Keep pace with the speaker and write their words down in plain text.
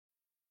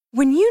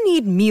When you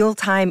need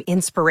mealtime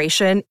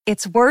inspiration,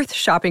 it's worth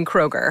shopping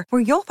Kroger,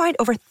 where you'll find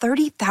over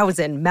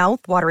 30,000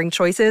 mouth-watering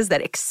choices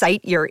that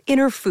excite your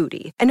inner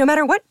foodie. And no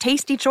matter what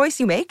tasty choice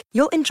you make,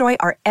 you'll enjoy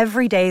our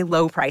everyday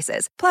low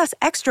prices, plus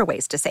extra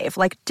ways to save,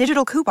 like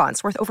digital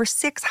coupons worth over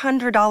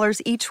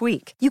 $600 each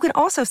week. You can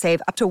also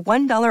save up to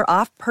 $1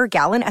 off per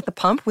gallon at the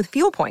pump with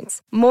fuel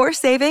points. More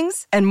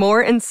savings and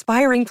more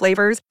inspiring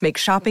flavors make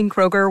shopping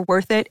Kroger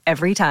worth it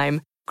every time.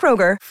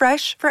 Kroger,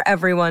 fresh for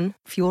everyone.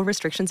 Fuel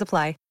restrictions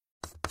apply.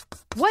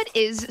 What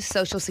is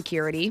Social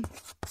Security?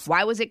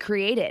 Why was it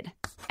created?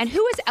 And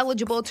who is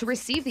eligible to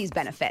receive these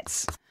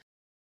benefits?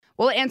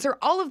 We'll answer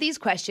all of these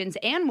questions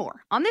and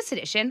more on this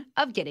edition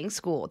of Getting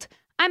Schooled.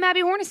 I'm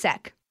Abby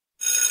Hornacek.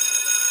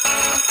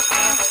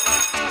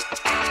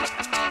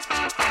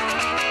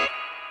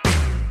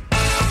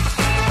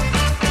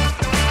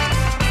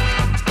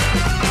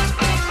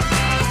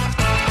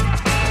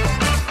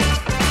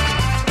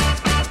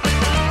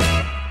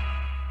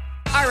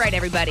 All right,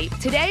 everybody.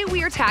 Today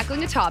we are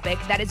tackling a topic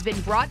that has been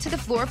brought to the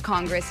floor of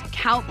Congress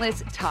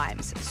countless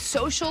times: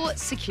 Social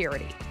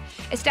Security.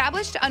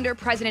 Established under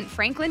President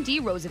Franklin D.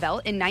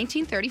 Roosevelt in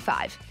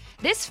 1935,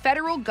 this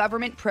federal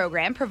government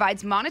program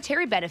provides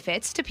monetary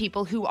benefits to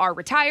people who are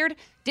retired,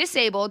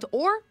 disabled,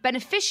 or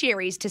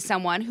beneficiaries to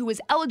someone who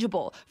is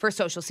eligible for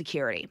Social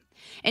Security.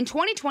 In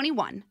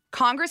 2021,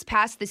 Congress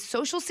passed the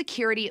Social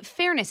Security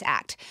Fairness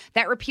Act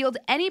that repealed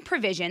any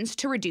provisions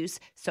to reduce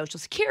Social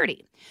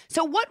Security.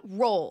 So what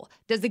role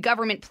does the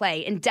government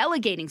play in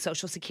delegating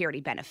Social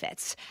Security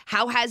benefits?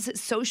 How has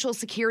Social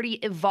Security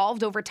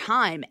evolved over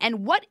time?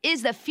 And what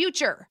is the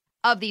future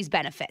of these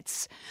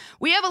benefits?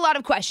 We have a lot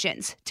of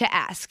questions to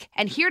ask,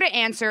 and here to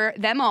answer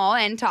them all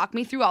and talk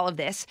me through all of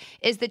this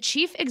is the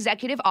Chief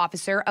Executive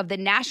Officer of the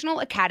National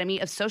Academy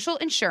of Social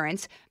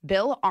Insurance,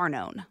 Bill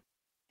Arnone.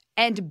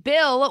 And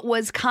Bill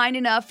was kind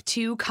enough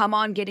to come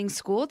on Getting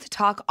Schooled to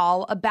talk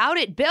all about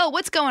it. Bill,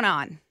 what's going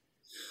on?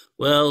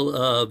 Well,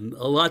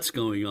 a lot's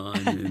going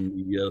on in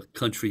the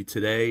country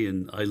today,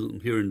 and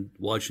I'm here in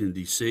Washington,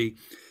 D.C.,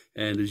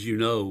 and as you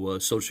know,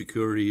 Social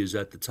Security is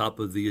at the top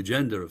of the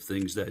agenda of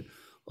things that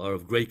are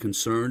of great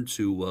concern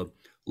to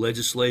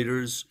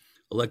legislators,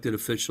 elected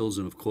officials,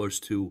 and of course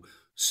to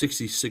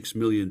 66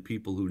 million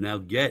people who now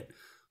get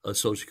a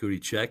Social Security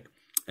check,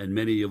 and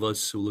many of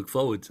us who look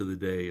forward to the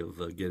day of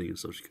getting a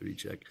Social Security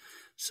check.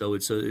 So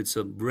it's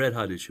a red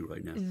hot issue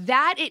right now.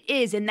 That it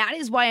is. And that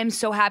is why I'm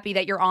so happy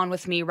that you're on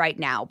with me right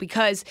now,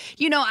 because,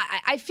 you know,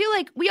 I feel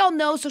like we all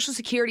know Social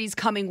Security is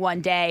coming one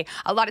day.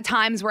 A lot of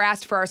times we're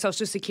asked for our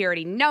Social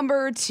Security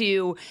number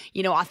to,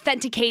 you know,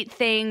 authenticate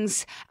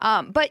things.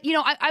 But, you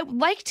know, I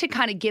like to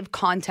kind of give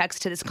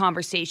context to this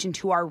conversation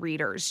to our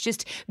readers,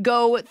 just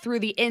go through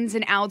the ins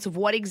and outs of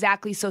what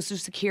exactly Social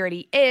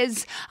Security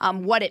is,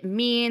 what it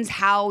means,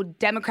 how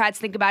Democrats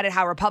think about it,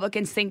 how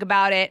Republicans think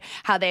about it,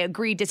 how they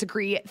agree,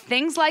 disagree,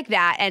 things like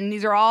that. And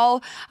these are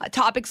all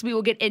topics we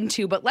will get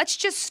into, but let's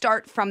just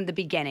start from the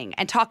beginning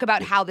and talk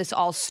about how this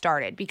all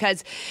started,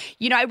 because,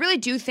 you know, I really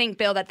do think,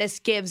 Bill, that this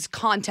gives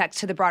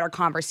context to the broader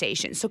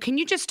conversation. So can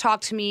you just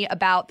talk to me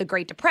about the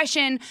Great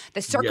Depression,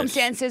 the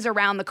circumstances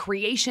around the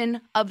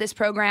creation of this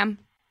program?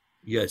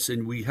 Yes,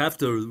 and we have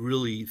to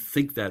really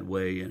think that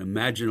way and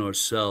imagine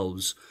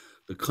ourselves.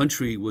 The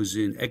country was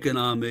in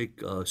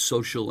economic,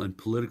 social, and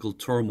political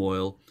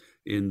turmoil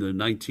in the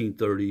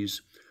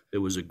 1930s. There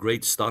was a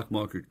great stock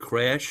market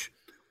crash.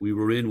 We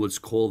were in what's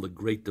called the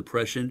Great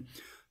Depression,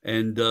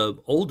 and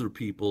older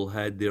people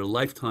had their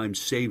lifetime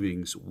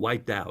savings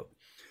wiped out,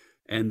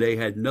 and they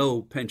had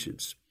no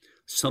pensions.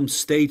 Some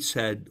states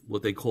had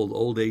what they called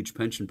old age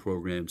pension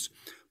programs,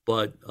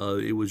 but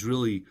it was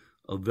really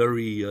a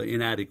very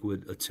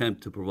inadequate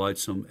attempt to provide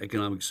some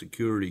economic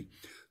security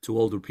to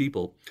older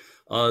people.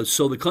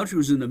 So the country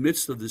was in the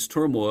midst of this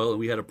turmoil, and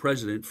we had a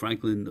president,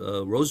 Franklin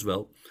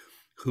Roosevelt,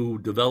 who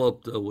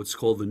developed what's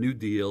called the New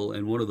Deal,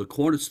 and one of the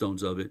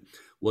cornerstones of it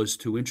was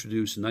to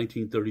introduce in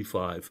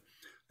 1935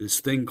 this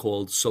thing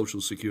called Social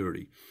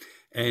Security.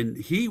 And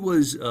he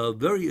was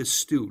very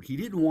astute. He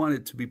didn't want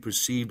it to be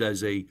perceived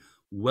as a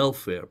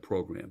welfare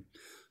program.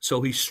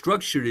 So he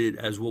structured it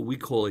as what we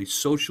call a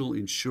social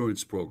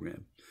insurance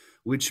program,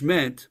 which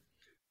meant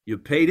you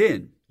paid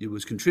in, it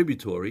was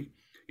contributory,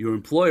 your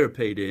employer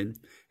paid in,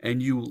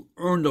 and you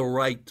earned a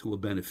right to a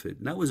benefit.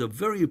 And that was a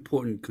very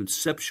important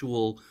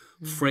conceptual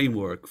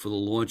framework for the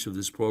launch of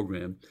this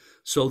program.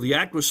 So the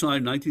act was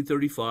signed in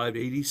 1935,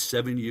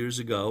 87 years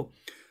ago.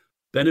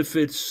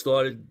 Benefits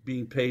started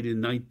being paid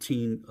in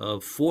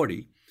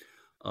 1940.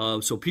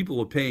 So people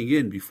were paying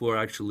in before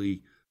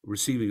actually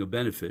receiving a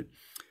benefit.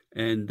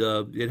 And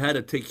it had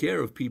to take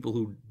care of people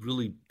who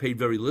really paid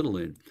very little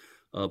in.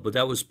 But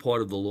that was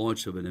part of the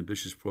launch of an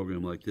ambitious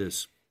program like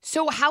this.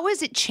 So how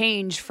has it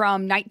changed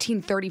from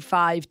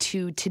 1935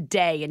 to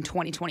today in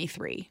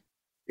 2023?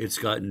 It's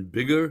gotten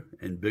bigger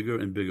and bigger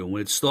and bigger.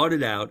 When it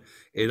started out,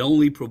 it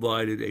only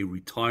provided a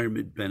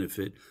retirement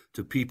benefit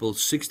to people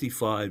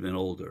 65 and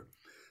older.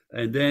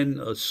 And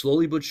then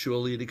slowly but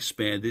surely it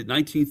expanded.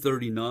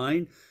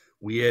 1939,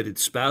 we added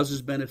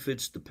spouses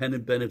benefits,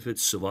 dependent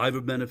benefits,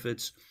 survivor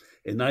benefits.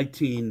 In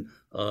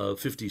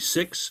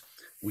 1956,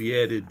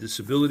 we added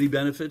disability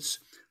benefits,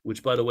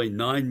 which, by the way,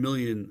 9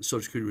 million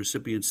Social Security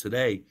recipients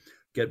today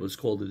get what's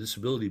called a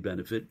disability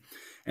benefit.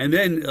 And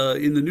then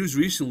in the news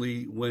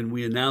recently, when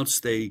we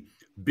announced a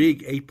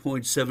big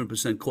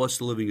 8.7%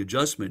 cost of living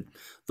adjustment,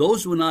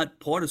 those were not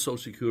part of Social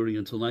Security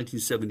until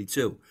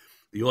 1972.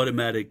 The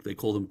automatic, they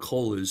call them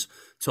COLAs,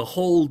 to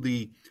hold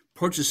the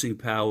purchasing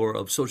power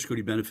of Social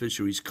Security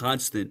beneficiaries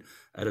constant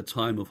at a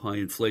time of high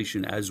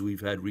inflation, as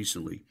we've had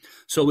recently.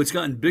 So it's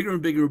gotten bigger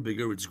and bigger and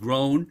bigger. It's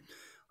grown.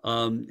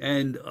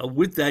 And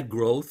with that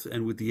growth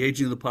and with the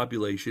aging of the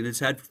population, it's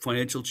had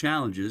financial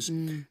challenges.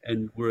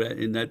 And we're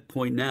in that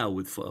point now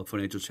with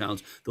financial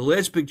challenge. The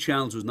last big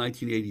challenge was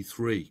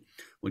 1983,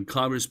 when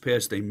Congress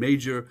passed a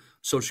major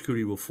Social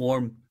Security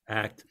Reform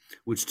Act,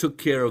 which took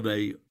care of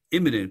a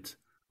imminent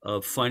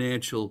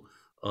financial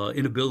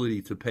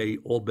inability to pay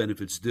all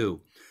benefits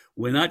due.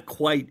 We're not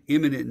quite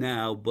imminent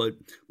now, but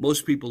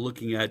most people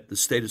looking at the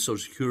state of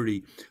Social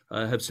Security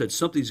have said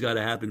something's got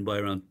to happen by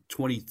around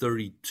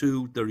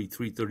 2032,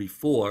 33,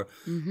 34,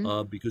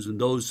 because in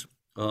those,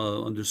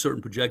 under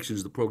certain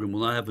projections, the program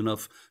will not have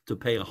enough to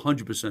pay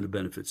 100% of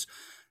benefits.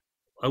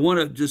 I want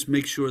to just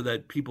make sure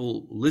that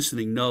people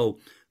listening know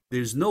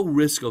there's no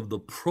risk of the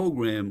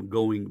program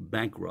going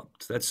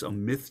bankrupt. That's a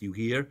myth you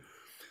hear.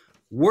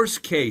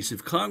 Worst case,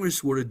 if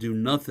Congress were to do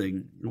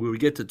nothing, when we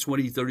get to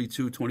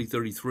 2032,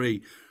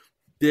 2033,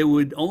 there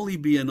would only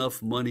be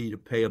enough money to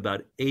pay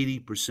about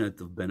 80%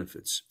 of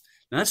benefits.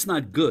 Now, that's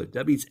not good.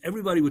 That means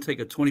everybody would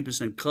take a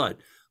 20% cut,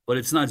 but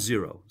it's not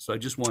zero. So I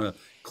just want to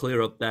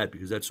clear up that,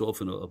 because that's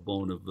often a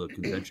bone of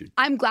contention.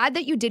 I'm glad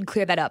that you did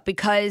clear that up,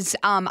 because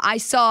I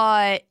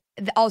saw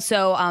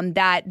also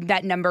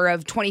that number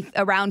of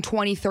around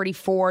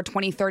 2034,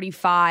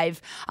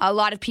 2035, a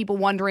lot of people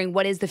wondering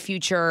what is the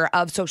future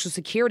of Social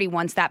Security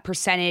once that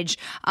percentage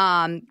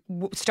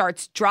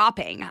starts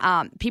dropping.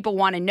 People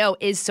want to know,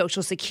 is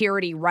Social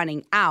Security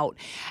running out?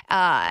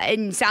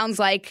 And sounds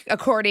like,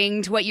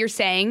 according to what you're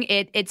saying,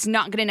 it's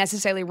not going to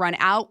necessarily run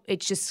out.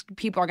 It's just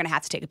people are going to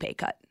have to take a pay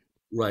cut.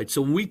 Right.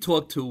 So when we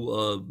talk to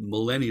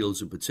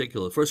millennials in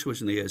particular, the first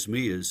question they ask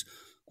me is,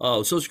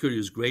 oh, Social Security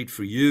is great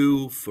for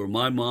you, for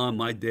my mom,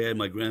 my dad,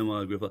 my grandma,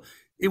 my grandpa.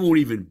 It won't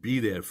even be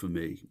there for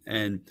me.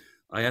 And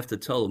I have to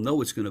tell them,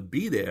 no, it's going to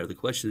be there. The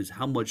question is,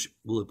 how much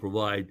will it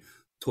provide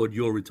toward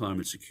your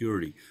retirement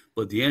security?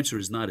 But the answer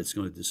is not, it's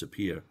going to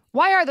disappear.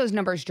 Why are those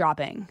numbers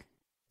dropping?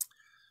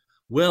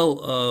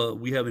 Well,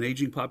 we have an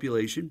aging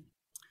population.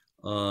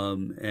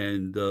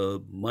 And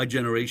my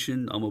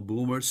generation, I'm a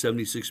boomer,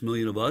 76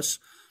 million of us.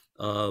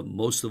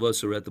 Most of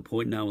us are at the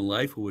point now in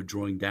life where we're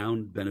drawing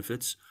down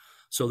benefits.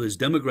 So there's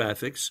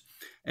demographics.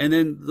 And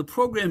then the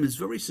program is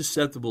very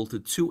susceptible to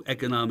two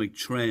economic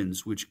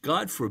trends, which,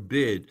 God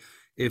forbid,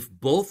 if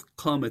both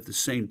come at the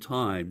same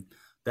time,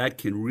 that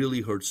can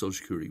really hurt Social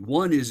Security.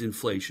 One is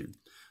inflation.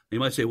 You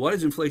might say, why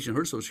does inflation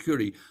hurt Social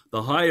Security?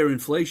 The higher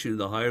inflation,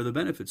 the higher the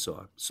benefits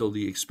are. So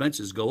the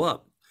expenses go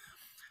up.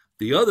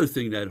 The other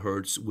thing that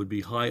hurts would be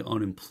high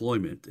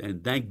unemployment.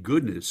 And thank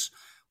goodness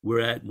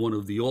we're at one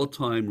of the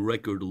all-time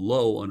record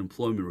low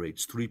unemployment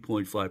rates,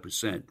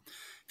 3.5%.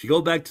 If you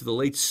go back to the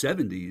late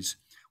 70s,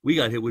 we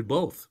got hit with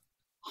both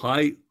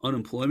high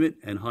unemployment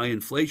and high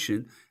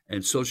inflation,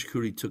 and Social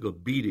Security took a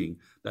beating.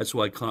 That's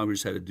why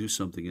Congress had to do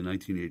something in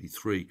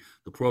 1983.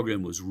 The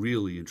program was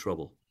really in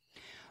trouble.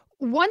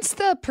 Once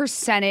the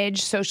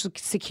percentage Social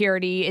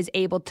Security is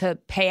able to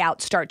pay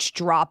out starts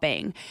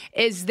dropping,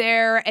 is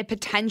there a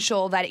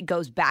potential that it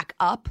goes back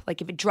up?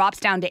 Like if it drops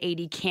down to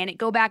 80, can it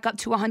go back up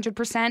to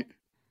 100%?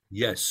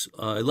 Yes.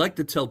 I like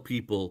to tell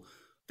people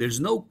there's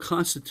no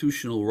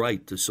constitutional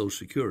right to Social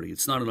Security.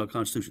 It's not in our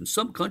Constitution.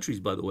 Some countries,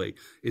 by the way,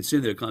 it's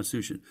in their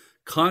Constitution.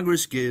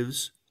 Congress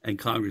gives and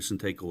Congress can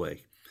take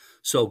away.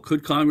 So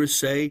could Congress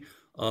say,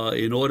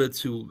 in order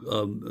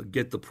to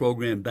get the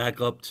program back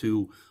up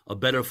to a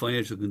better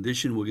financial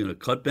condition, we're going to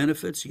cut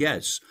benefits?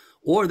 Yes.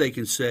 Or they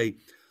can say,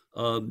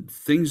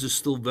 things are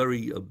still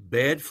very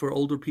bad for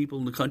older people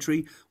in the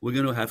country. We're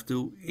going to have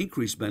to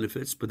increase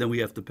benefits, but then we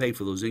have to pay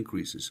for those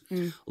increases.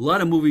 A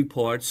lot of moving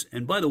parts.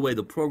 And by the way,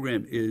 the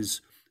program is,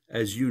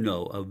 as you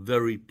know, a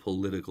very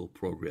political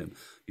program.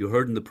 You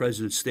heard in the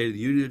President's State of the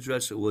Union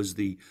address, it was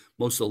the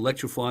most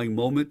electrifying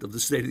moment of the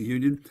State of the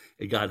Union.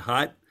 It got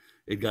hot.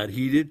 It got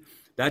heated.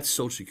 That's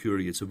Social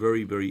Security. It's a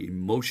very, very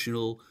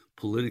emotional,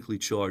 politically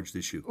charged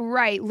issue.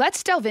 Right.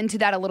 Let's delve into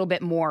that a little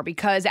bit more,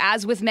 because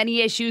as with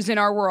many issues in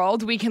our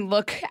world, we can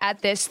look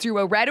at this through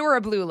a red or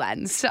a blue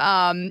lens.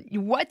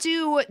 What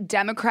do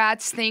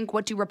Democrats think?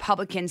 What do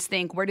Republicans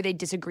think? Where do they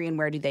disagree and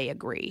where do they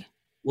agree?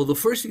 Well, the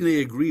first thing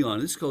they agree on,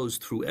 this goes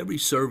through every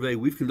survey.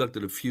 We've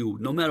conducted a few.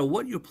 No matter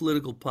what your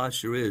political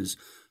posture is,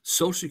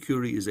 Social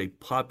Security is a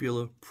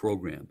popular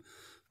program.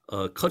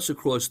 Cuts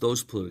across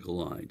those political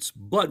lines.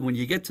 But when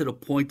you get to the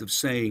point of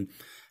saying,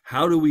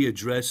 how do we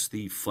address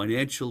the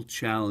financial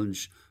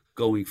challenge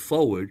going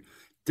forward,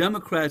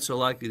 Democrats are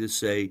likely to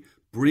say,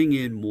 bring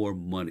in more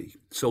money.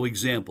 So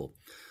example,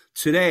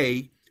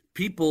 today,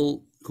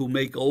 people who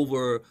make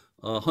over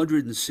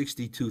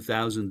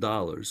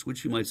 $162,000,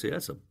 which you might say,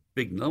 that's a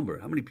big number.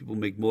 How many people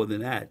make more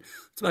than that?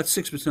 It's about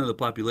 6% of the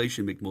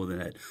population make more than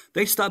that.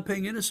 They stop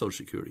paying into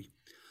Social Security.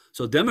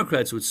 So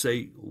Democrats would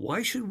say,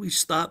 why should we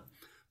stop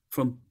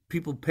from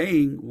people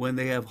paying when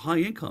they have high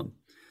income?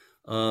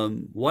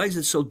 Why is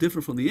it so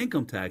different from the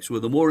income tax, where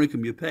the more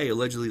income you pay,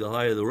 allegedly the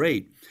higher the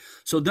rate?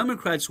 So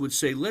Democrats would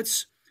say,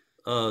 let's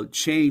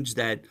change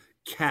that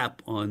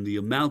cap on the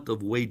amount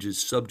of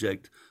wages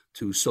subject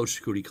to Social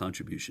Security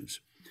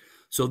contributions.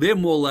 So they're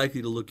more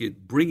likely to look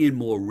at bring in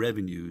more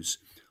revenues.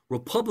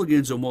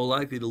 Republicans are more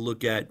likely to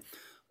look at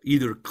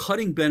either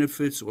cutting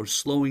benefits or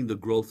slowing the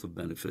growth of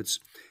benefits.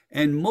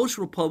 And most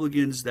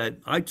Republicans that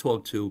I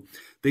talk to,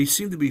 they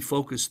seem to be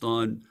focused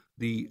on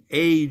the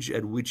age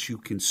at which you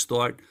can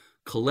start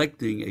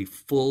collecting a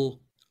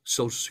full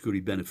Social Security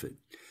benefit.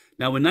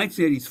 Now, in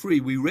 1983,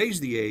 we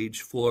raised the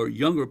age for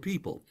younger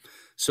people.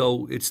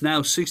 So it's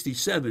now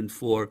 67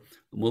 for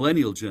the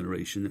millennial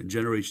generation and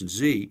Generation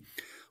Z.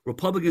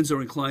 Republicans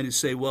are inclined to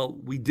say, well,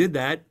 we did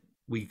that.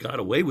 We got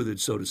away with it,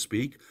 so to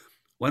speak.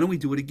 Why don't we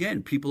do it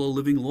again? People are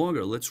living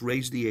longer. Let's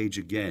raise the age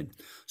again.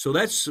 So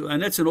that's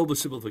an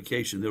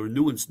oversimplification. There are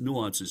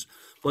nuances,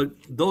 but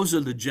those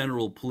are the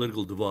general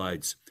political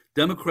divides.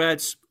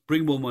 Democrats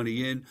bring more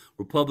money in.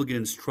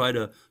 Republicans try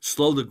to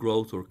slow the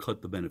growth or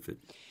cut the benefit.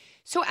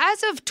 So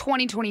as of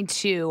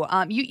 2022,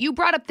 you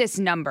brought up this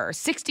number,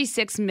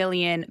 66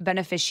 million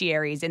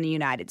beneficiaries in the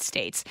United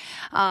States.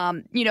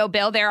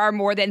 Bill, there are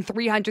more than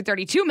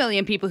 332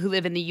 million people who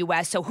live in the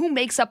U.S. So who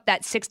makes up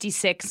that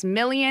 66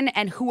 million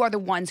and who are the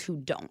ones who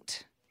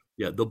don't?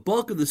 Yeah, the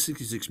bulk of the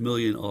 66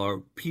 million are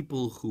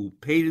people who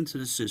paid into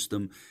the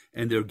system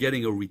and they're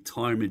getting a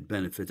retirement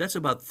benefit. That's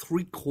about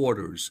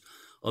 3/4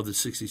 of the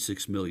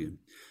 66 million.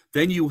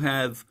 Then you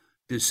have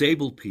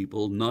disabled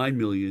people, 9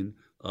 million,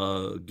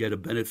 get a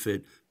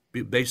benefit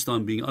based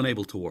on being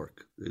unable to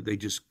work. They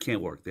just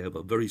can't work. They have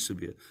a very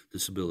severe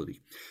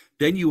disability.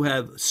 Then you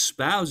have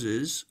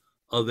spouses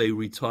of a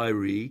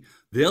retiree.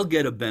 They'll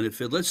get a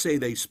benefit. Let's say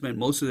they spent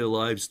most of their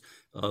lives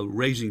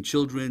raising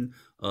children,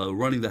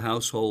 running the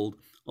household.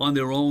 On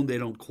their own, they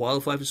don't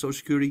qualify for Social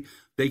Security.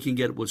 They can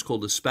get what's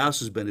called a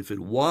spouse's benefit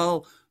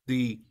while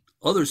the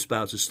other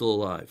spouse is still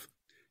alive.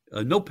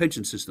 No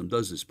pension system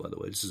does this, by the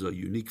way. This is a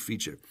unique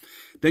feature.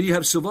 Then you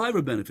have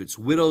survivor benefits,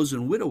 widows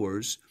and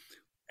widowers,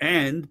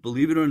 and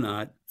believe it or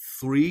not,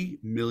 3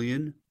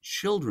 million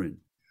children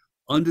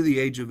under the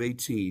age of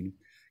 18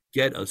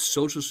 get a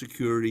Social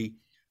Security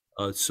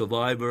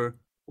survivor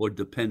or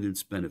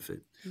dependents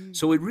benefit.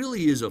 So it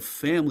really is a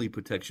family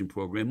protection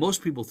program.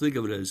 Most people think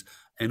of it as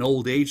an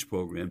old age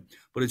program,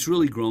 but it's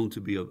really grown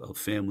to be a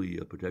family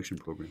protection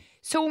program.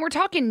 So when we're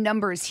talking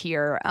numbers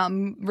here,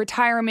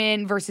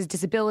 retirement versus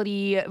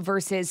disability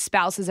versus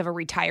spouses of a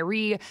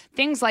retiree,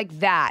 things like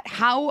that,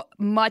 how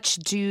much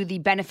do the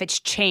benefits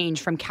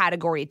change from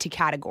category to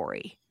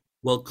category?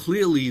 Well,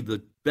 clearly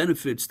the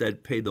benefits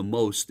that pay the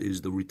most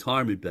is the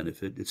retirement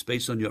benefit. It's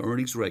based on your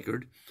earnings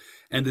record.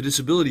 And the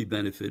disability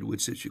benefit,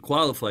 which if you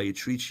qualify, it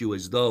treats you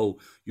as though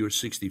you're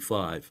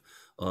 65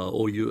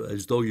 or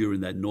as though you're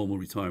in that normal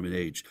retirement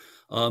age.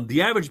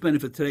 The average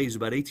benefit today is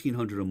about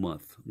 $1,800 a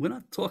month. We're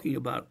not talking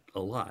about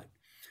a lot,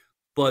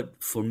 but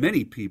for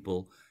many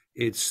people,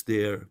 it's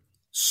their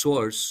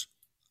source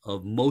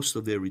of most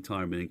of their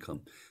retirement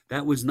income.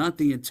 That was not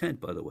the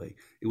intent, by the way.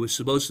 It was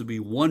supposed to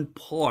be one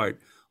part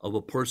of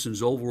a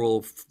person's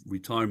overall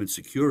retirement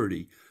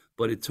security,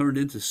 but it turned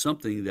into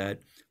something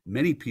that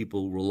many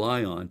people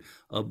rely on.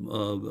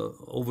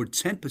 Over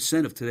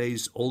 10% of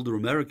today's older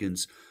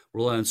Americans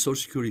rely on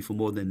Social Security for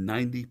more than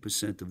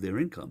 90% of their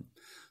income.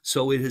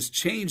 So it has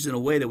changed in a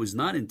way that was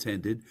not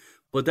intended,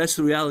 but that's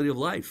the reality of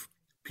life.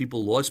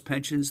 People lost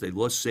pensions, they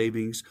lost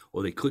savings,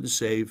 or they couldn't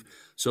save,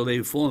 so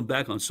they've fallen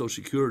back on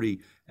Social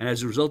Security, and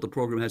as a result, the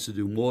program has to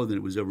do more than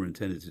it was ever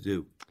intended to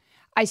do.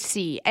 I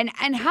see. And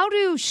how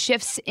do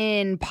shifts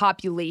in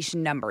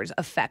population numbers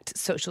affect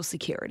Social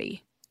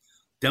Security?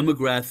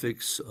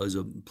 Demographics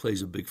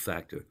plays a big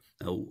factor.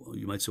 Now,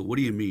 you might say, what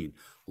do you mean?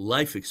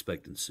 Life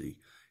expectancy.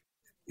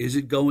 Is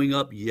it going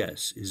up?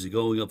 Yes. Is it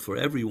going up for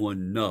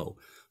everyone? No.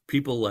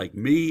 People like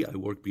me, I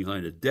work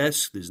behind a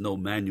desk. There's no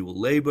manual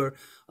labor.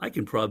 I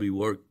can probably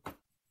work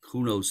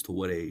who knows to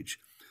what age.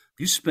 If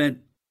you spent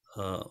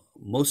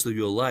most of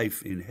your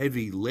life in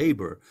heavy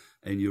labor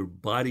and your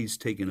body's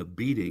taking a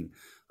beating,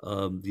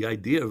 the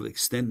idea of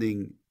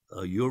extending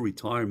your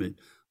retirement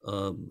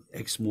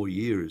X more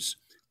years,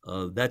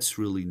 that's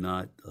really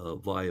not a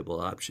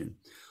viable option.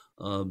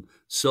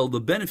 So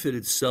the benefit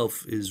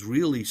itself is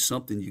really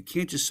something you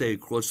can't just say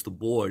across the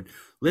board,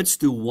 let's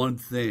do one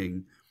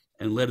thing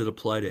and let it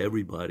apply to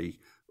everybody.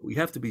 We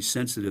have to be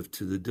sensitive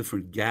to the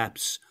different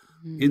gaps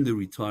in the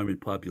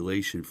retirement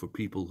population for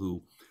people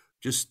who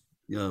just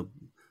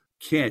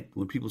can't,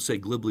 when people say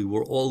glibly,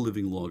 we're all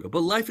living longer.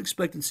 But life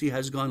expectancy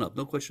has gone up,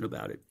 no question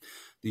about it.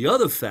 The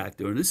other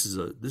factor, and this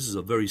is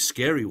a very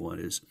scary one,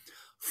 is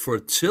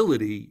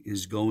fertility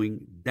is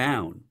going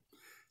down.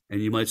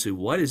 And you might say,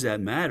 why does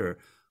that matter?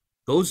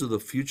 Those are the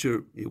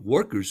future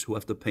workers who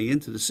have to pay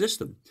into the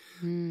system.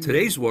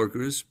 Today's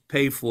workers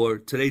pay for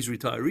today's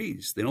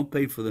retirees. They don't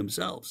pay for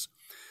themselves.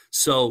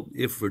 So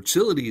if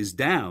fertility is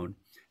down,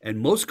 and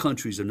most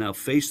countries are now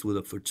faced with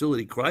a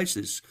fertility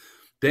crisis,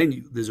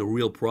 then there's a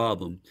real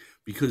problem,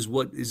 because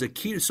what is a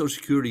key to Social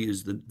Security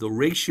is the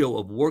ratio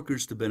of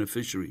workers to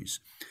beneficiaries.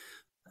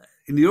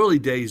 In the early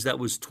days, that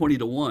was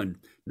 20-1.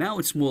 Now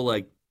it's more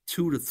like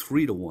 2 to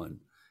 3 to 1,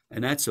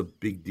 and that's a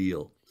big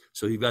deal.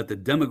 So you've got the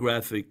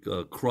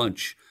demographic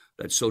crunch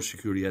that Social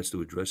Security has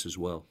to address as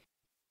well.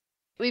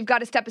 We've got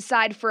to step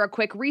aside for a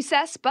quick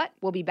recess, but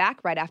we'll be back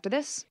right after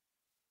this.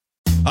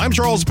 I'm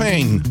Charles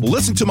Payne.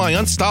 Listen to my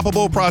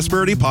Unstoppable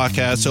Prosperity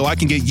podcast so I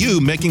can get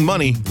you making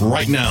money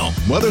right now.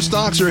 Whether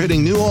stocks are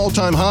hitting new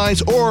all-time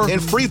highs or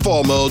in free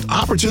fall mode,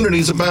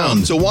 opportunities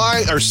abound. So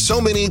why are so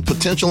many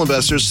potential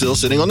investors still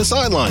sitting on the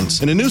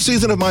sidelines? In a new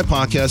season of my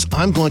podcast,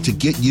 I'm going to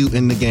get you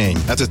in the game.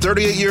 After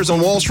 38 years on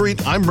Wall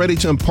Street, I'm ready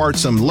to impart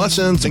some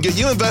lessons and get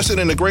you invested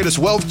in the greatest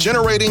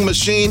wealth-generating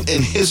machine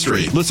in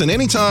history. Listen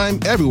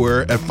anytime,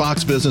 everywhere at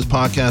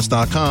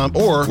foxbusinesspodcast.com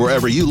or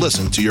wherever you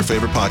listen to your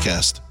favorite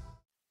podcast.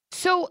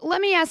 So let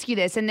me ask you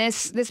this, and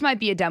this might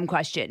be a dumb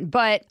question,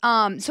 but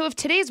so if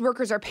today's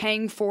workers are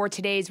paying for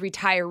today's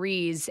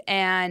retirees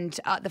and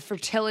the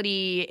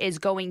fertility is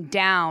going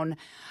down,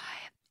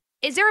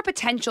 is there a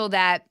potential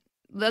that,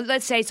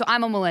 let's say, so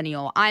I'm a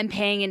millennial, I'm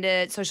paying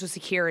into Social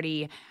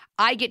Security,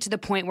 I get to the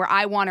point where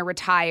I want to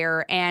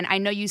retire, and I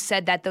know you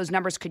said that those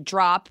numbers could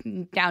drop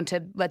down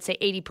to, let's say,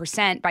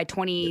 80% by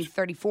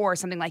 2034 or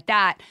something like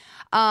that.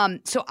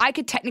 So I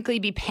could technically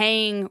be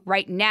paying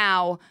right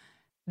now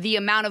the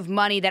amount of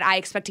money that I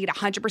expect to get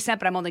 100%,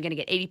 but I'm only going to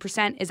get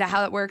 80%. Is that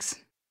how it works?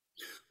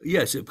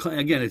 Yes.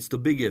 Again, it's the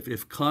big if.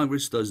 If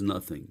Congress does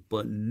nothing,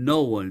 but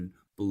no one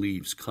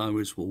believes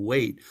Congress will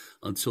wait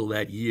until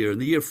that year,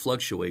 and the year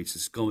fluctuates.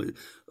 It's going.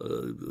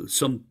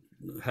 Some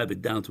have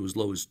it down to as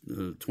low as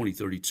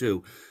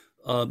 2032.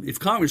 If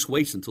Congress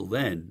waits until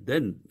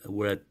then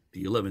we're at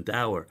the 11th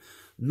hour.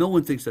 No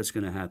one thinks that's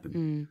going to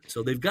happen.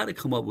 So they've got to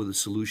come up with a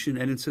solution.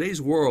 And in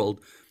today's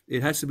world,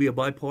 it has to be a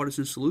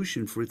bipartisan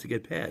solution for it to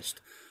get passed.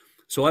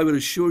 So I would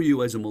assure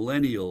you, as a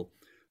millennial,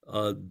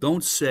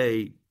 don't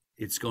say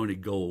it's going to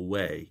go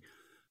away.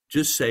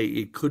 Just say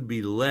it could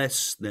be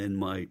less than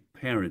my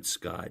parents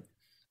got,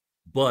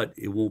 but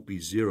it won't be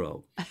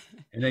zero.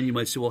 And then you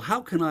might say, well, how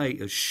can I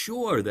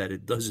assure that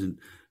it doesn't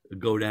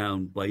go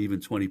down by even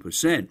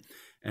 20%?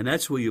 And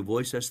that's where your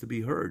voice has to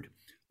be heard.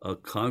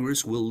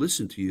 Congress will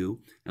listen to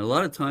you. And a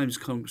lot of times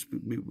Congress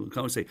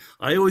say,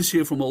 I always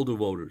hear from older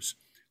voters.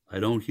 I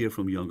don't hear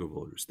from younger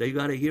voters. They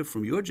got to hear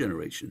from your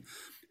generation.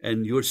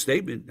 And your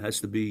statement has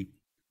to be,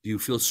 do you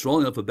feel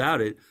strong enough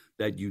about it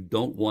that you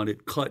don't want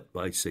it cut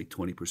by, say,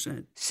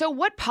 20%? So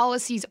what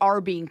policies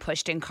are being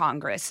pushed in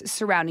Congress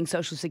surrounding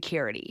Social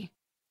Security?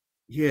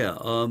 Yeah.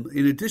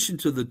 In addition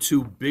to the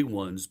two big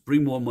ones,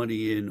 bring more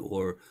money in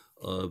or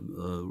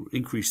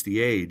increase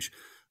the age,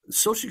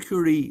 Social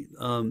Security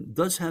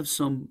does have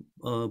some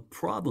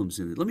problems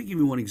in it. Let me give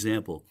you one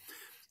example.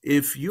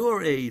 If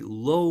you're a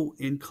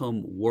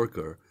low-income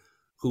worker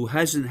who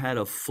hasn't had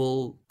a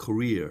full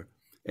career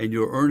and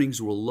your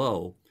earnings were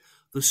low,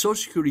 the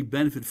Social Security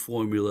benefit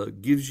formula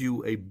gives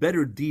you a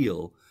better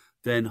deal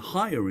than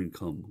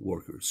higher-income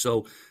workers.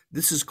 So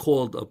this is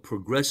called a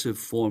progressive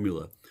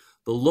formula.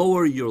 The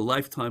lower your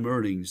lifetime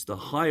earnings, the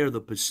higher the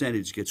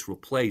percentage gets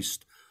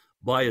replaced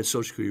by a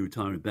Social Security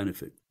retirement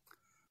benefit.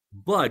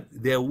 But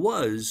there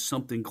was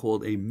something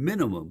called a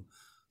minimum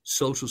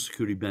Social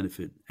Security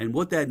benefit. And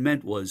what that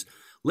meant was,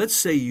 let's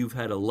say you've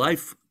had a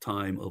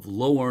lifetime of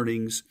low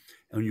earnings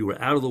and you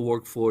were out of the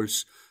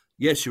workforce.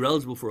 Yes, you're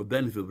eligible for a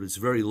benefit, but it's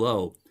very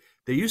low.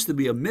 There used to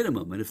be a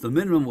minimum, and if the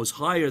minimum was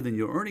higher than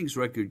your earnings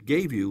record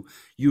gave you,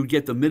 you would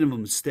get the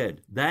minimum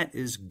instead. That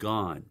is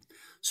gone.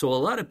 So a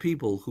lot of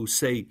people who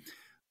say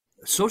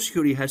Social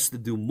Security has to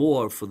do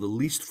more for the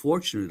least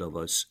fortunate of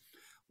us,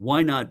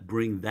 why not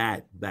bring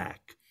that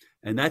back?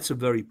 And that's a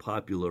very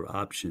popular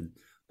option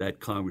that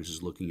Congress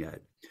is looking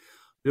at.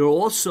 There are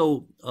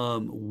also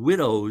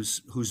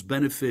widows whose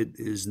benefit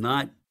is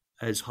not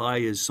as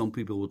high as some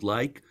people would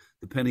like,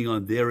 depending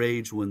on their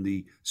age when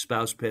the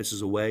spouse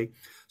passes away.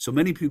 So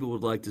many people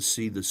would like to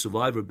see the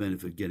survivor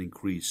benefit get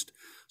increased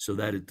so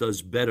that it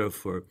does better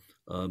for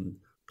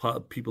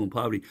people in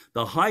poverty.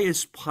 The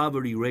highest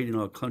poverty rate in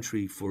our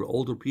country for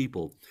older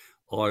people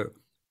are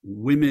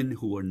women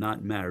who are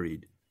not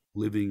married,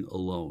 living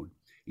alone.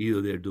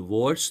 Either they're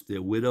divorced,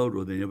 they're widowed,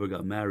 or they never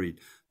got married.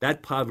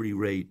 That poverty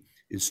rate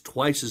is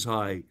twice as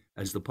high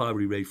as the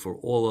poverty rate for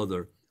all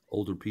other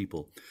older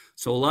people.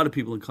 So a lot of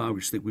people in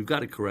Congress think we've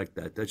got to correct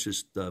that. That's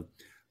just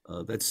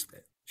that's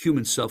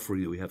human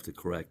suffering that we have to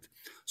correct.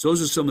 So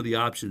those are some of the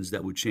options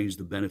that would change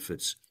the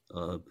benefits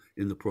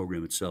in the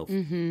program itself.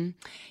 Mm-hmm.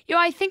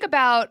 I think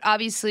about,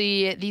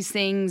 obviously, these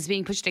things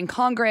being pushed in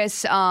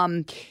Congress.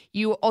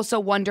 You also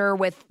wonder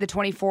with the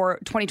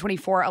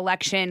 2024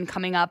 election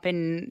coming up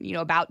in,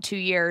 about 2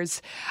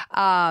 years,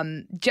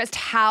 just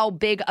how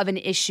big of an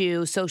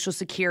issue Social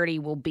Security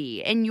will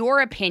be. In your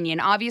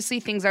opinion, obviously,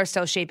 things are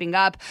still shaping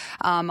up.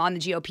 On the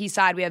GOP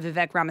side, we have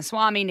Vivek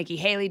Ramaswamy, Nikki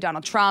Haley,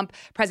 Donald Trump.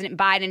 President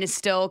Biden is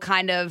still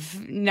kind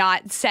of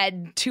not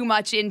said too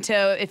much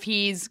into if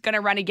he's going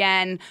to run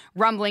again.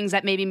 Rumblings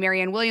that maybe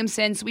Marianne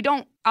Williamson. So we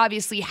don't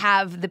obviously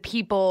have the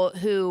people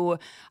who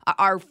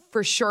are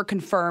for sure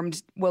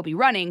confirmed will be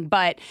running.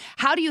 But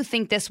how do you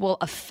think this will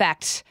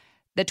affect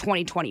the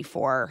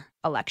 2024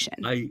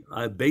 election?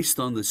 I based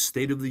on the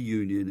State of the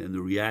Union and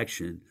the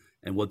reaction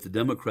and what the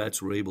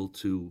Democrats were able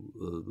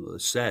to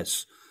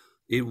assess,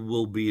 it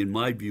will be, in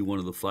my view, one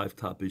of the 5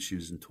 top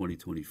issues in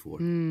 2024.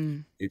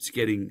 It's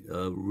getting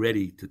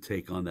ready to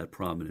take on that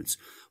prominence.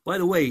 By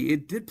the way,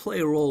 it did play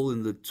a role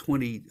in the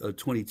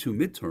 2022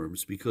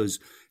 midterms, because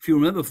if you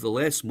remember, for the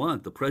last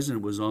month, the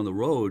president was on the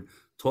road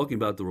talking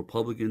about the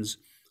Republicans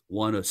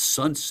want to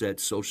sunset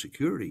Social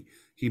Security.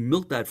 He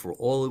milked that for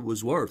all it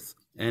was worth,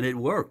 and it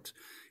worked.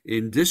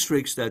 In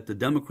districts that the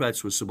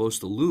Democrats were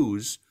supposed to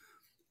lose,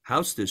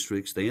 House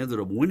districts, they ended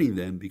up winning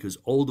them because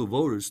older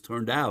voters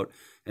turned out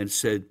and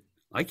said,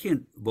 I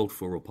can't vote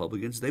for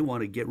Republicans. They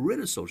want to get rid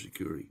of Social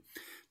Security.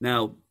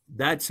 Now,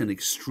 that's an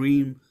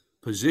extreme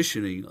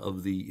positioning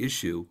of the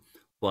issue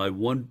by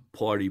one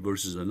party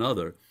versus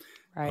another.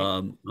 Right.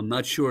 I'm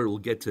not sure it will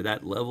get to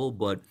that level,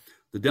 but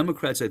the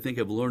Democrats, I think,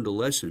 have learned a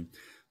lesson.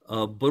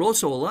 But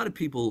also, a lot of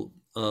people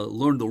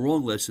learned the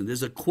wrong lesson.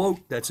 There's a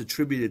quote that's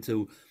attributed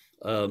to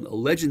a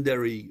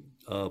legendary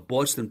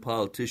Boston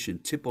politician,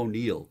 Tip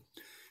O'Neill,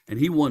 and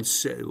he once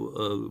said,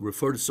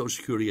 referred to Social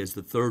Security as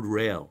the third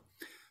rail.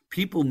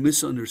 People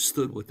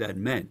misunderstood what that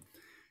meant.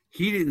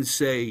 He didn't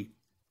say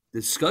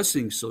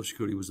discussing Social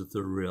Security was the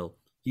third rail.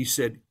 He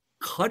said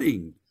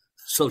cutting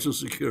Social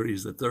Security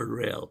is the third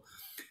rail.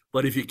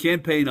 But if you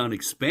campaign on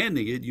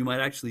expanding it, you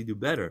might actually do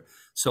better.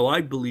 So I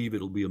believe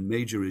it'll be a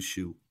major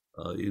issue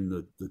in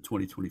the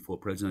 2024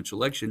 presidential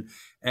election.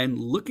 And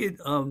look at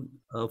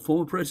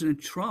former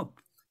President Trump.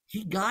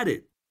 He got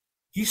it.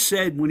 He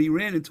said when he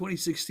ran in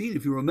 2016,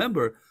 if you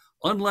remember,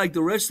 unlike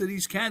the rest of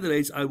these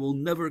candidates, I will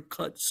never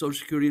cut Social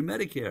Security and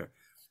Medicare.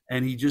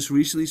 And he just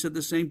recently said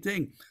the same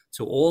thing.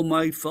 To all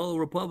my fellow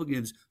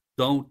Republicans,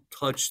 don't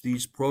touch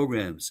these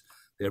programs.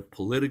 They're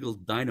political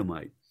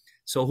dynamite.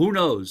 So who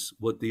knows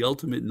what the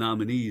ultimate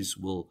nominees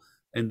will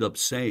end up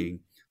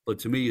saying. But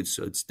to me,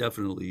 it's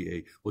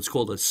definitely what's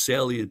called a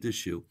salient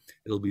issue.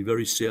 It'll be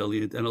very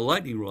salient and a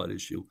lightning rod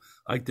issue,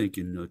 I think,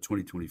 in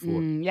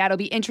 2024. Yeah, it'll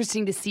be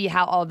interesting to see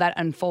how all of that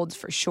unfolds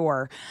for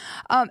sure.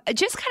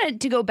 Just kind of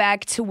to go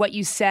back to what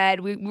you said,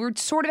 we were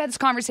sort of had this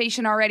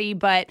conversation already,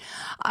 but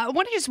I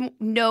want to just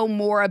know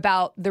more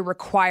about the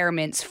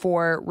requirements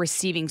for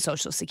receiving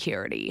Social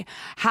Security.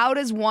 How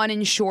does one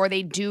ensure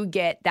they do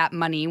get that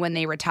money when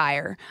they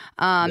retire?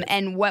 Yes.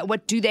 And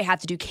what do they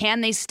have to do? Can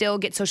they still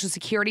get Social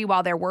Security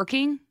while they're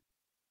working?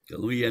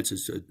 Let me answer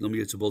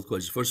both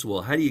questions. First of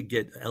all, how do you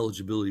get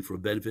eligibility for a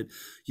benefit?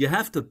 You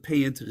have to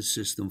pay into the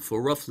system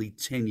for roughly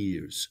 10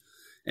 years,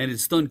 and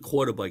it's done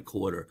quarter by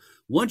quarter.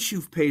 Once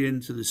you've paid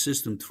into the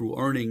system through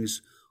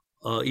earnings,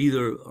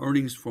 either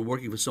earnings from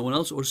working for someone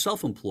else or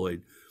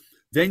self-employed,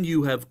 then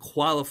you have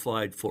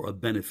qualified for a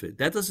benefit.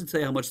 That doesn't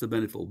say how much the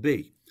benefit will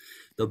be.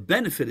 The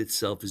benefit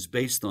itself is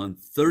based on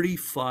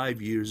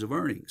 35 years of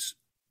earnings.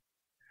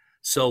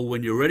 So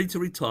when you're ready to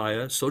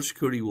retire, Social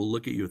Security will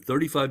look at your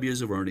 35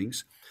 years of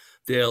earnings.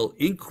 They'll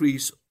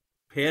increase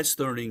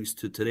past earnings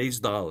to today's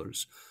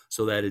dollars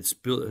so that it's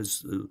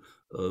built-in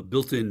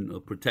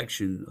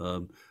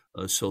protection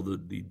so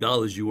the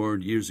dollars you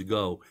earned years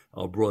ago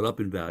are brought up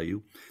in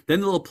value.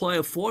 Then they'll apply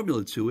a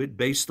formula to it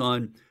based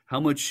on how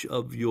much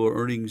of your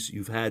earnings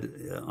you've had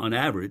on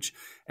average,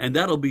 and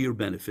that'll be your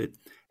benefit.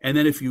 And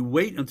then if you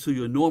wait until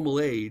your normal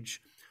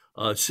age,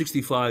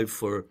 65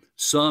 for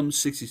some,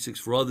 66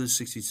 for others,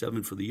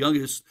 67 for the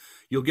youngest,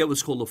 you'll get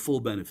what's called a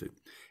full benefit.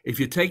 If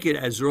you take it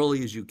as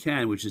early as you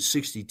can, which is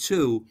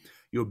 62,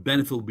 your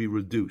benefit will be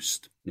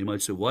reduced. You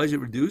might say, why is it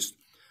reduced?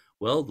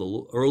 Well,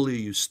 the earlier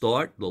you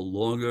start, the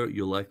longer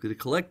you're likely to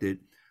collect it,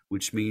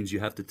 which means you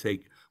have to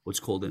take what's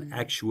called an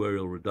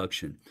actuarial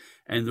reduction.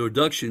 And the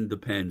reduction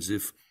depends.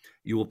 If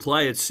you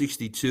apply at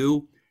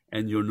 62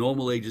 and your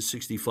normal age is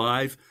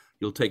 65,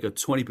 you'll take a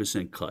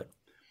 20% cut.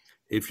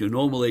 If your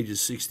normal age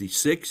is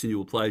 66 and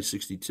you apply at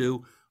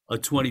 62, a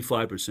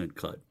 25%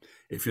 cut.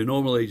 If your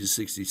normal age is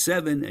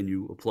 67 and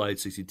you apply at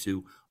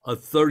 62, a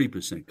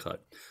 30%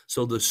 cut.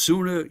 So the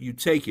sooner you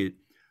take it,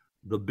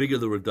 the bigger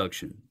the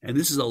reduction. And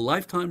this is a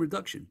lifetime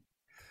reduction.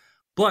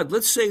 But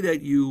let's say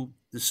that you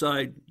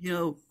decide,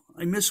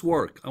 I miss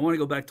work. I want to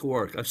go back to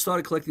work. I've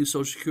started collecting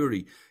Social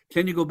Security.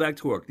 Can you go back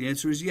to work? The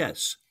answer is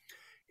yes.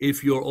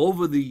 If you're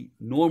over the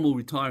normal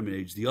retirement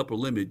age, the upper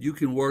limit, you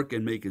can work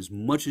and make as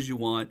much as you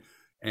want,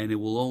 and it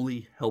will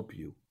only help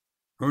you.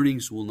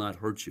 Earnings will not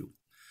hurt you.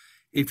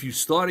 If you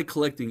started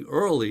collecting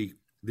early,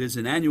 there's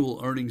an annual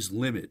earnings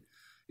limit.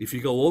 If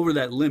you go over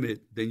that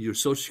limit, then your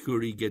Social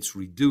Security gets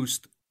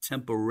reduced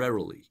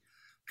temporarily.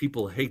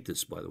 People hate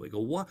this, by the way. Go,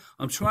 what?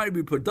 I'm trying to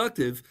be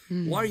productive.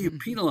 Why are you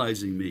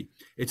penalizing me?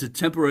 It's a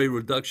temporary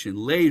reduction.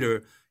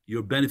 Later,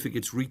 your benefit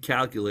gets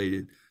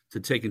recalculated to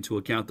take into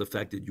account the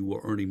fact that you were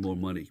earning more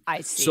money.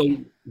 I see.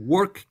 So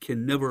work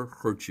can never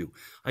hurt you.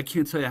 I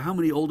can't tell you how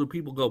many older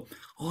people go,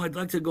 oh, I'd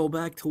like to go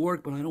back to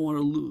work, but I don't want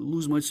to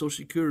lose my Social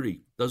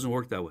Security. Doesn't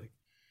work that way.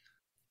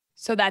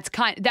 So that's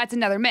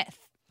another myth.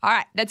 All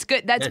right, that's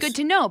good. That's good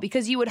to know,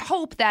 because you would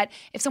hope that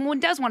if someone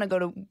does want to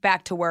go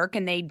back to work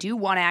and they do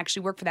want to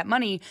actually work for that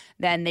money,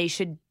 then they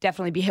should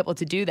definitely be able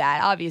to do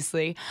that,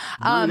 obviously.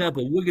 But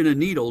we're going to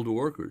need older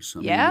workers.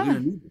 We're going to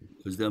need them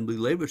because there'll be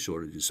labor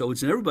shortages. So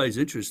it's in everybody's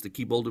interest to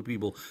keep older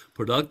people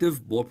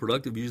productive. More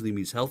productive usually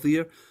means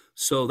healthier.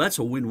 So that's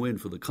a win-win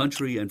for the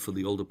country and for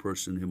the older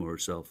person, him or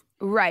herself.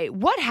 Right.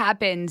 What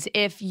happens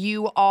if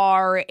you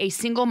are a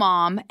single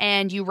mom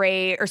and you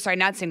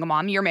not single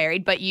mom, you're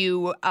married, but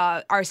you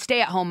are a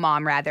stay-at-home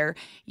mom, rather.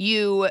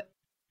 You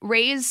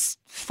raise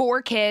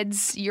 4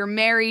 kids, you're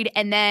married,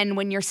 and then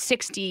when you're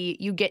 60,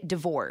 you get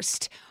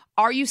divorced.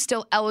 Are you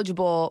still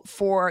eligible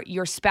for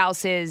your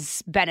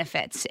spouse's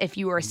benefits if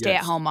you were a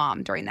stay-at-home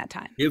mom during that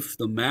time? If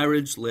the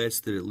marriage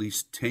lasted at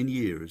least 10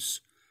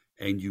 years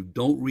and you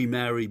don't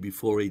remarry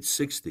before age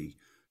 60,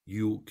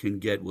 you can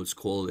get what's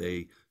called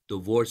a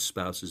divorced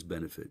spouse's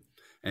benefit.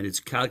 And it's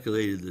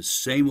calculated the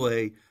same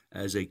way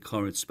as a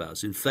current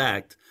spouse. In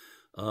fact,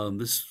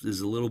 this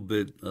is a little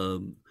bit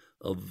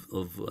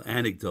of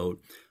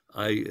anecdote.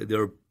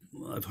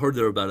 I've heard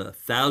there are about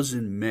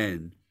 1,000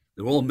 men,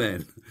 they're all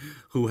men,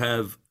 who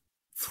have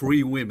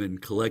 3 women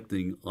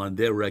collecting on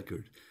their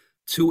record,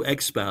 2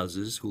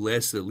 ex-spouses who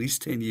lasted at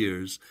least 10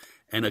 years,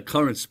 and a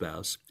current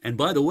spouse. And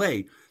by the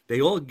way,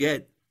 they all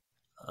get,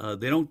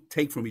 they don't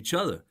take from each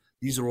other.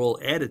 These are all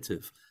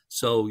additive.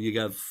 So you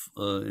have,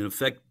 in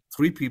effect,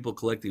 3 people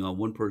collecting on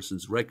one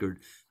person's record.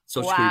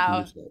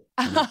 Wow.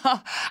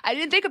 I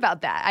didn't think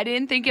about that. I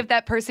didn't think if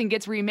that person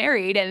gets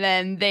remarried and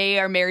then they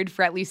are married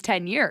for at least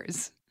 10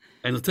 years.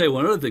 And I'll tell you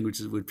one other thing, which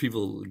is what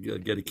people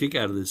get a kick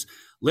out of this.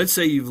 Let's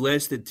say you've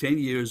lasted 10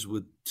 years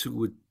with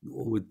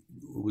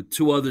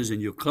 2 others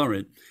in your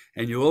current,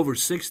 and you're over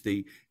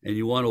 60, and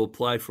you want to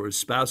apply for a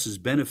spouse's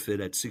benefit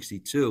at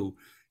 62.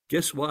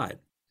 Guess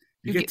what?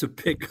 You get to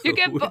pick. Do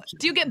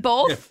you get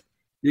both? Yeah.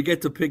 You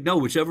get to pick,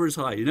 whichever is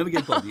high. You never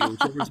get both.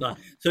 Whichever is high.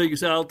 So you can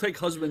say, I'll take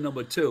husband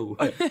number 2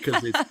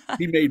 because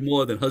he made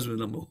more than husband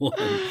number 1.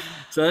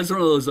 So that's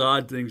one of those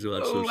odd things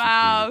about Social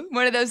Security.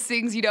 One of those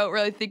things you don't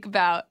really think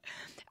about.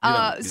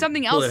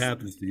 Something else. Well, it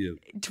happens to you.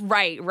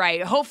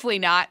 Right. Hopefully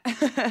not.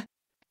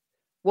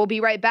 We'll be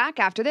right back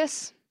after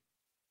this.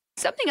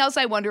 Something else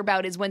I wonder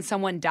about is when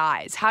someone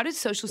dies. How does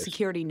Social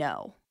Security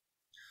know?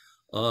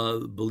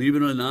 Believe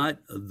it or not,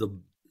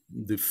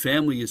 the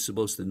family is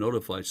supposed to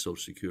notify Social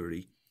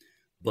Security.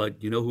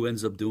 But you know who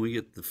ends up doing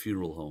it? The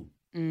funeral home.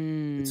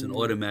 It's an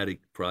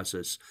automatic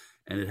process,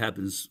 and it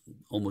happens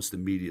almost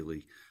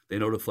immediately. They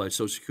notify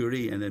Social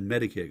Security, and then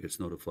Medicare gets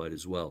notified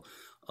as well.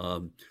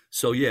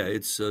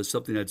 It's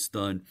something that's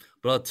done.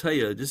 But I'll tell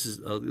you,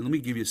 let me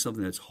give you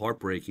something that's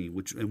heartbreaking,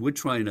 and we're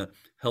trying to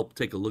help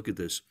take a look at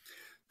this.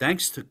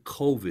 Thanks to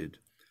COVID,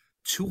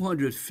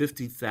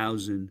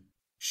 250,000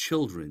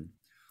 children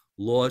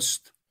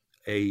lost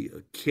a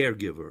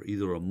caregiver,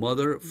 either a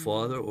mother,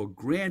 father, or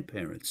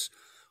grandparents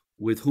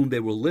with whom they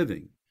were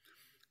living.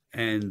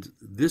 And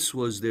this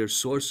was their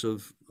source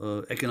of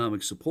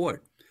economic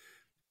support.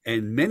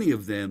 And many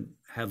of them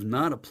have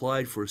not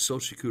applied for a Social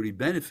Security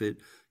benefit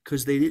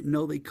because they didn't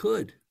know they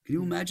could. Can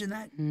you imagine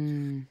that?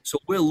 So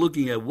we're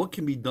looking at what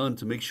can be done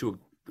to make sure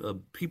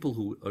people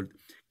who are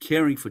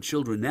caring for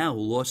children now who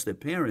lost their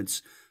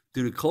parents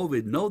due to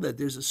COVID know that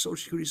there's a Social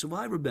Security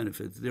survivor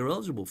benefit that they're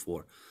eligible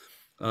for.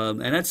 And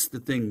that's the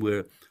thing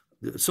where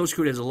the Social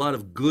Security has a lot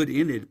of good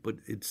in it, but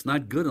it's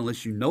not good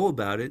unless you know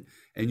about it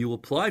and you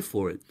apply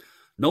for it.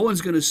 No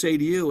one's going to say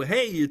to you,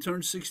 hey, you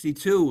turned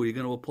 62, you're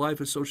going to apply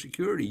for Social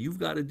Security. You've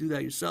got to do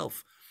that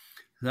yourself.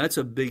 That's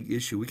a big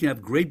issue. We can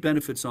have great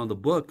benefits on the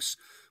books,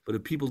 but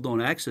if people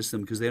don't access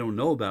them because they don't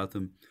know about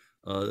them,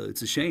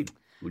 it's a shame.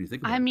 What do you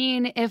think about it? I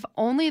mean, if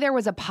only there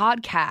was a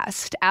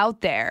podcast out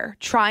there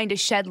trying to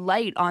shed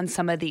light on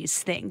some of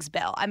these things,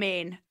 Bill. I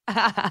mean,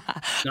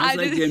 sounds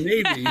like there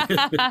may be.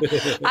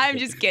 I'm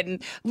just kidding.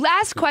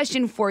 Last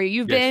question for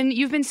you.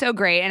 You've been so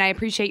great, and I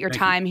appreciate your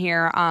time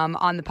here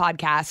on the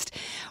podcast.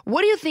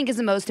 What do you think is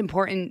the most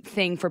important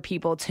thing for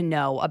people to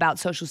know about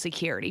Social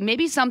Security?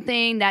 Maybe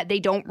something that they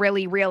don't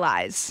really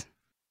realize.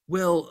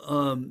 Well,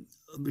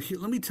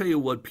 let me tell you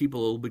what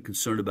people are a little bit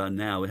concerned about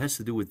now. It has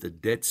to do with the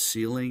debt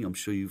ceiling. I'm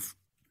sure you've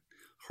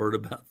heard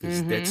about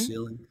this debt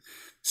ceiling.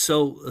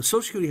 So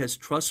Social Security has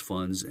trust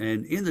funds,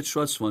 and in the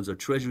trust funds are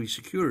Treasury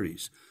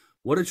securities.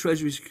 What are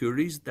Treasury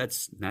securities?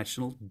 That's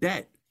national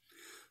debt.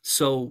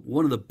 So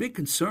one of the big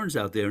concerns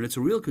out there, and it's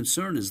a real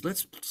concern, is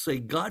let's say,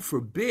 God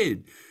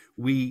forbid,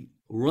 we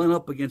run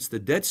up against the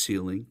debt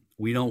ceiling.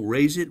 We don't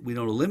raise it. We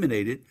don't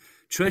eliminate it.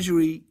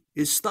 Treasury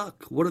is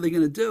stuck. What are they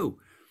going to do?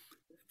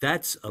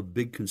 That's a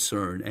big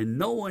concern, and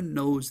no one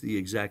knows the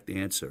exact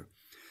answer.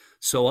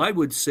 So I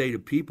would say to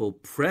people,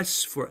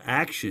 press for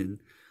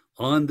action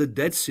on the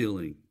debt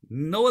ceiling.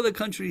 No other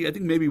country, I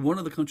think maybe one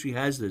other country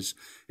has this.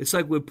 It's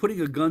like we're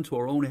putting a gun to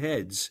our own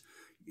heads.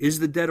 Is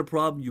the debt a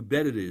problem? You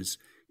bet it is.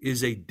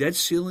 Is a debt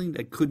ceiling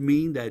that could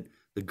mean that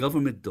the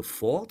government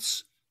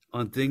defaults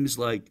on things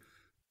like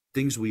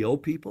things we owe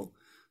people?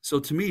 So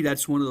to me,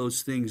 that's one of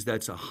those things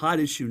that's a hot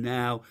issue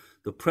now.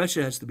 The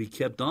pressure has to be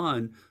kept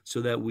on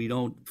so that we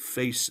don't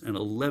face an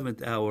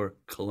 11th hour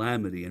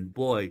calamity. And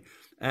boy,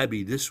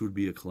 Abby, this would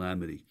be a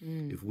calamity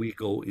if we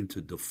go into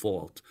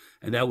default.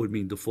 And that would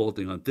mean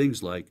defaulting on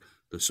things like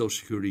the Social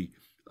Security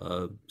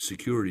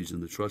securities in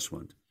the trust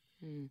fund.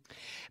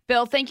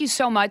 Bill, thank you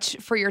so much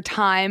for your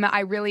time.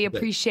 I really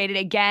appreciate it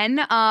again.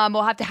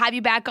 We'll have to have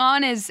you back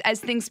on as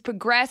things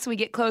progress. We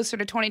get closer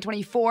to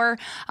 2024.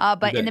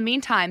 But in the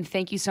meantime,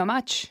 thank you so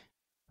much.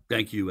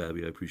 Thank you,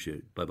 Abby. I appreciate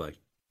it. Bye-bye.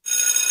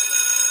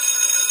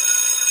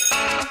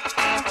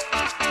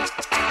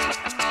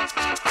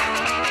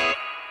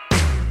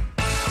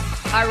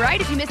 All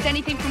right, if you missed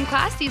anything from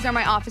class, these are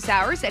my office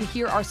hours, and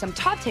here are some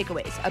top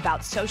takeaways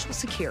about Social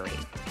Security.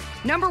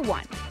 Number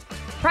 1,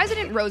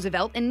 President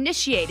Roosevelt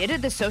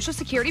initiated the Social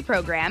Security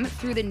program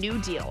through the New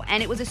Deal,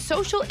 and it was a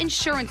social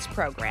insurance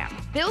program.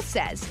 Bill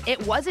says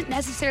it wasn't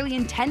necessarily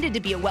intended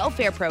to be a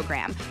welfare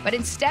program, but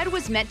instead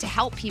was meant to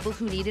help people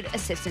who needed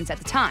assistance at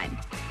the time.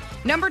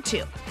 Number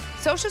 2,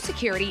 Social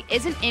Security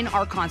isn't in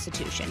our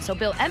Constitution, so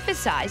Bill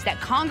emphasized that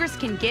Congress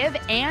can give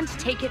and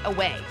take it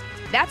away.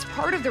 That's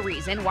part of the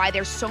reason why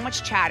there's so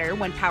much chatter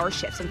when power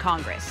shifts in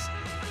Congress.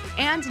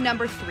 And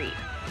number 3,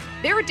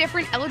 there are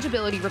different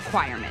eligibility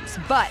requirements,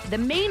 but the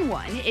main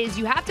one is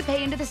you have to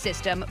pay into the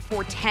system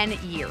for 10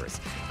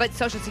 years. But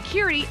Social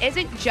Security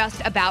isn't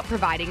just about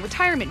providing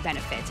retirement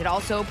benefits. It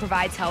also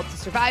provides help to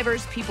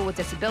survivors, people with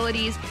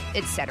disabilities,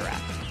 etc.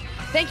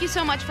 Thank you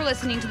so much for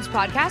listening to this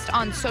podcast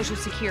on Social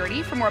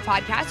Security. For more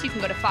podcasts, you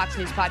can go to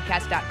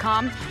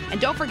foxnewspodcast.com.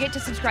 And don't forget to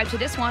subscribe to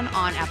this one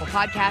on Apple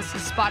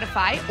Podcasts,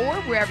 Spotify, or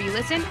wherever you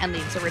listen, and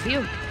leave us a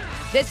review.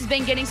 This has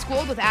been Getting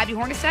Schooled with Abby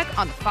Hornacek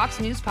on the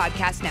Fox News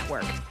Podcast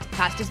Network.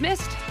 Class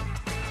dismissed.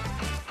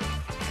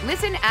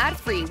 Listen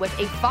ad-free with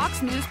a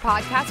Fox News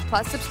Podcast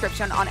Plus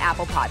subscription on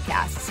Apple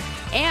Podcasts.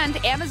 And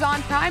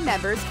Amazon Prime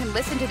members can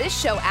listen to this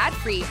show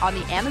ad-free on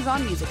the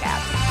Amazon Music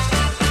app.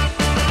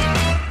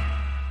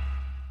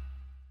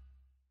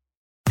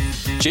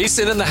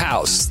 Jason in the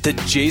House, the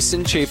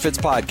Jason Chaffetz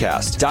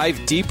Podcast.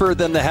 Dive deeper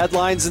than the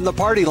headlines and the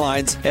party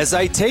lines as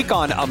I take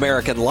on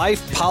American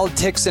life,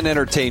 politics, and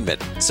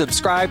entertainment.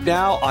 Subscribe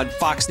now on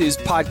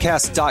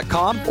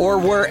foxnewspodcast.com or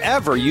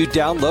wherever you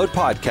download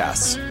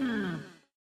podcasts.